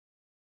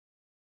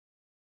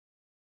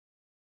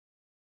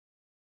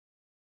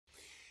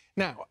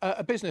Now,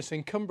 a business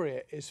in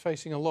Cumbria is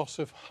facing a loss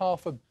of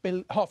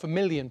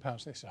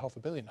 £500,000, this is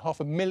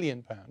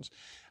 £500,000,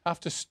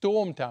 after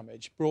storm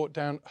damage brought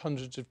down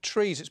hundreds of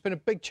trees. It's been a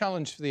big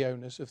challenge for the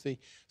owners of the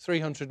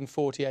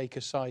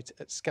 340-acre site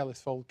at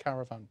Skelwith Fold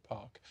Caravan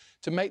Park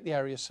to make the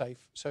area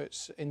safe so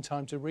it's in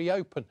time to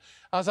reopen,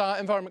 as our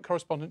environment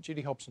correspondent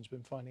Judy Hobson's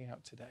been finding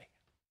out today.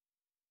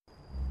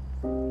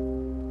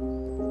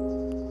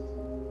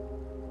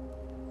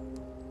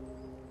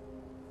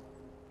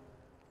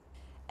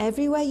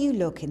 Everywhere you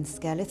look in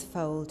Skelwith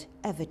Fold,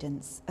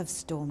 evidence of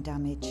storm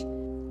damage.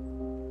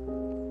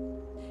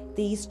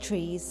 These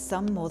trees,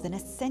 some more than a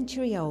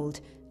century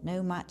old,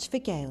 no match for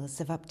gales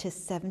of up to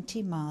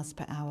 70 miles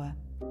per hour.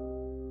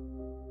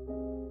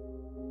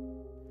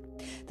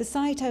 The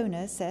site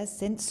owner says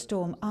since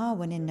Storm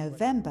Arwen in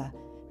November,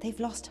 they've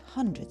lost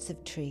hundreds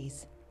of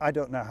trees. I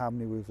don't know how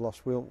many we've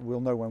lost.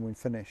 We'll know when we've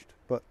finished,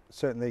 but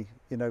certainly,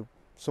 you know,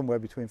 somewhere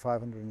between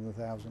 500 and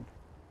 1,000.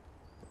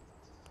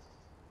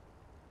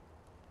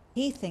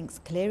 He thinks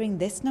clearing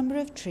this number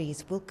of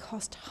trees will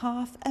cost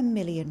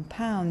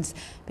 £500,000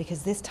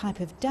 because this type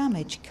of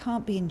damage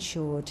can't be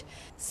insured.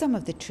 Some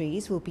of the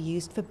trees will be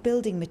used for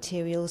building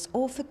materials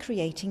or for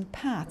creating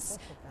paths,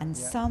 and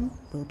some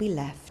will be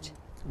left.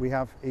 We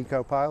have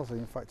eco piles.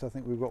 In fact, I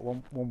think we've got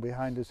one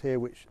behind us here,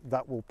 which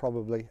that will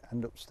probably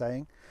end up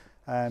staying,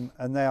 and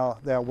they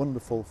are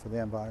wonderful for the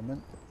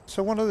environment.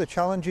 So one of the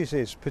challenges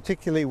is,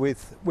 particularly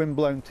with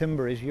wind-blown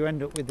timber, is you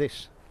end up with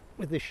this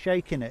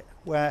shake in it,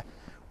 where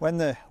when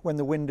the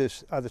wind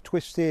has either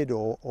twisted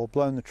or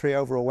blown the tree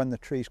over, or when the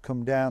trees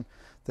come down,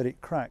 that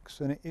it cracks,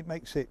 and it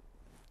makes it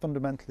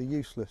fundamentally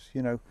useless.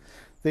 You know,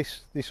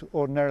 this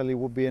ordinarily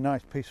would be a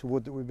nice piece of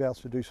wood that we'd be able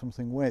to do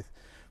something with,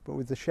 but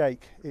with the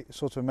shake, it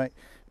sort of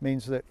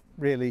means that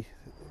really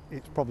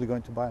it's probably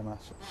going to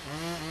biomass.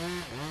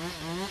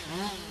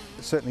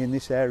 Certainly in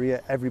this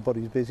area,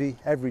 everybody's busy.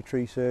 Every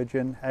tree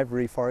surgeon,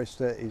 every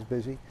forester is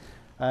busy,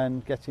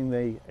 and getting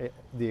the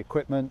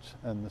equipment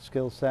and the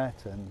skill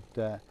set and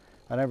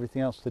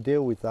everything else to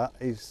deal with that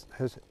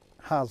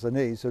has and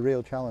is a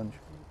real challenge.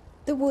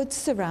 The woods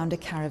surround a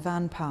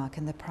caravan park,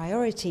 and the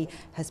priority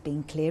has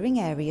been clearing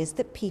areas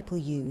that people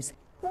use.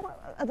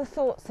 What are the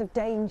sorts of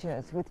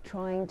dangers with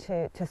trying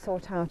to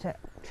sort out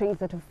trees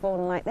that have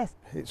fallen like this?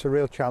 It's a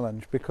real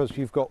challenge because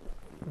you've got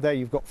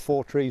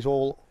 4 trees,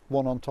 all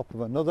one on top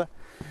of another.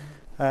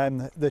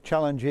 The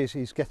challenge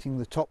is getting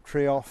the top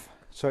tree off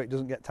so it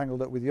doesn't get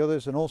tangled up with the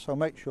others, and also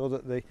make sure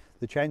that the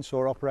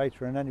chainsaw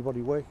operator and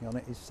anybody working on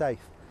it is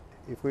safe.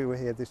 If we were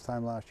here this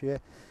time last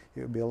year,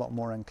 it would be a lot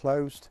more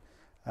enclosed.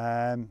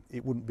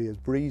 It wouldn't be as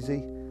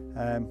breezy.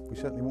 We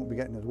certainly won't be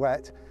getting as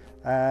wet.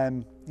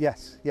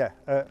 Yes, yeah,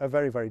 a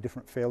very, very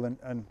different feel,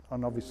 and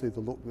obviously the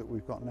look that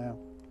we've got now.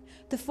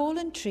 The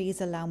fallen trees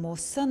allow more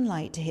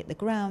sunlight to hit the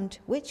ground,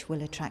 which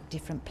will attract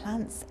different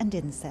plants and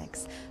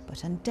insects.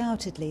 But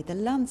undoubtedly, the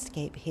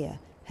landscape here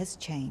has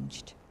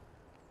changed.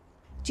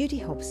 Judy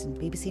Hobson,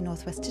 BBC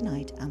North West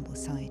Tonight,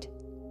 Ambleside.